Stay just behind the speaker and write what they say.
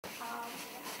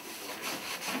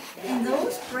And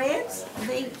those breads,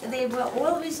 they were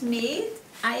always made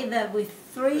either with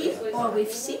 3 or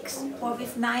with 6 or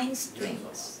with 9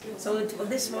 strings. So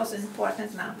this was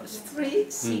important numbers, 3,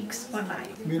 6 or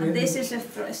 9. And this is a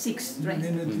 6 string.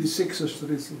 Die 6er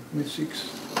Stritzel mit 6.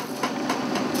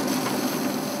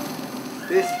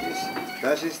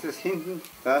 Das ist das hinten,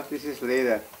 das ist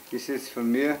Leder. Das ist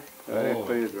von mir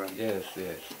repariert worden. Yes,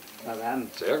 yes. Na dann.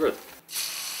 Sehr gut.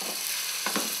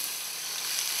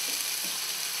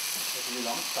 Wie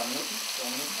lang? 2 Minuten? 2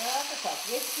 Minuten? Ja, pass auf,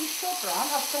 jetzt ist schon braun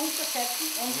auf der Unterseite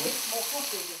und jetzt machen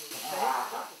wir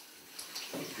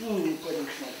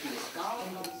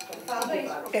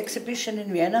das. Exhibition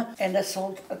in Vienna, and I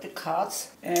sold the cards,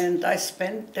 and I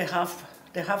spent the half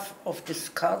of these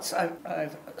cards. I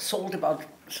sold about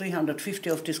 350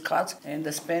 of these cards, and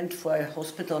I spent for a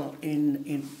hospital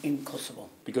in Kosovo.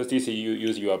 Because this you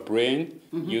use your brain,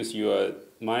 use your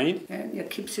mind. And it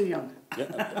keeps you young.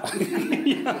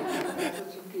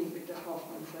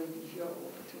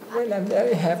 Well, I'm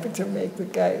very happy to make the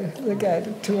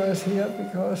guided tours here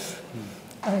because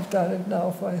I've done it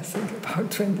now for I think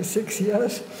about 26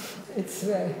 years. It's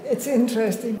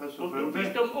interesting. Und du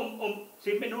bist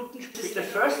 7 Minuten später. The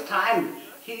first time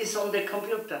he is on the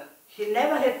computer. He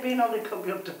never had been on the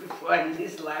computer before in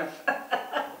his life.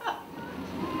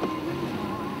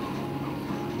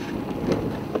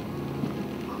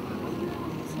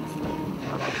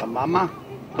 Die Mama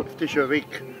ist schon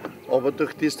weg, aber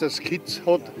durch das, dass Kids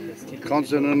hat, kann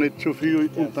sie noch nicht so viel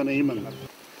unternehmen.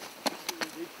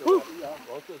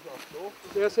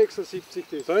 Der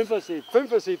 76 ist. 75.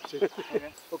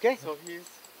 Okay. So he's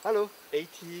Hallo.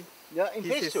 80. Ja, in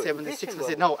This is Festschule.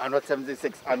 76%. No, I'm not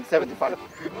 76. I'm 75.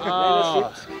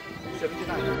 Ah.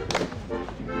 79.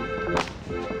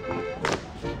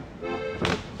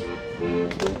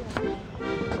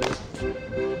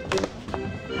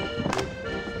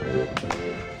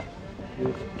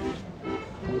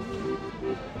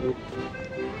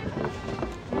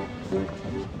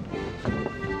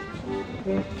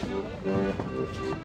 Ja.